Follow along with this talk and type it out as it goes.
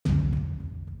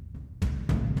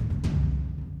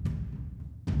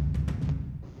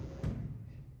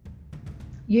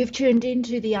You've tuned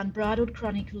into the Unbridled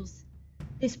Chronicles.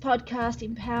 This podcast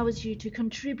empowers you to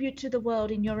contribute to the world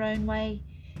in your own way.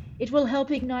 It will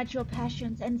help ignite your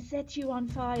passions and set you on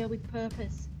fire with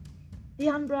purpose. The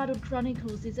Unbridled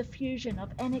Chronicles is a fusion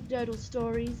of anecdotal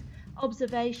stories,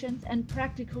 observations, and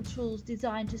practical tools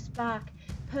designed to spark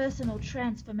personal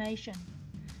transformation.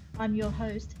 I'm your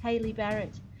host, Hayley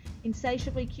Barrett,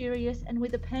 insatiably curious and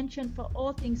with a penchant for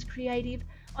all things creative,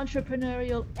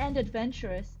 entrepreneurial, and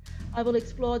adventurous. I will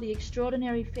explore the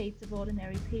extraordinary feats of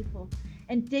ordinary people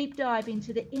and deep dive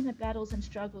into the inner battles and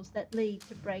struggles that lead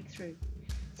to breakthrough.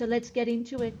 So let's get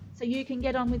into it so you can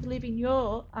get on with living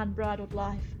your unbridled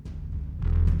life.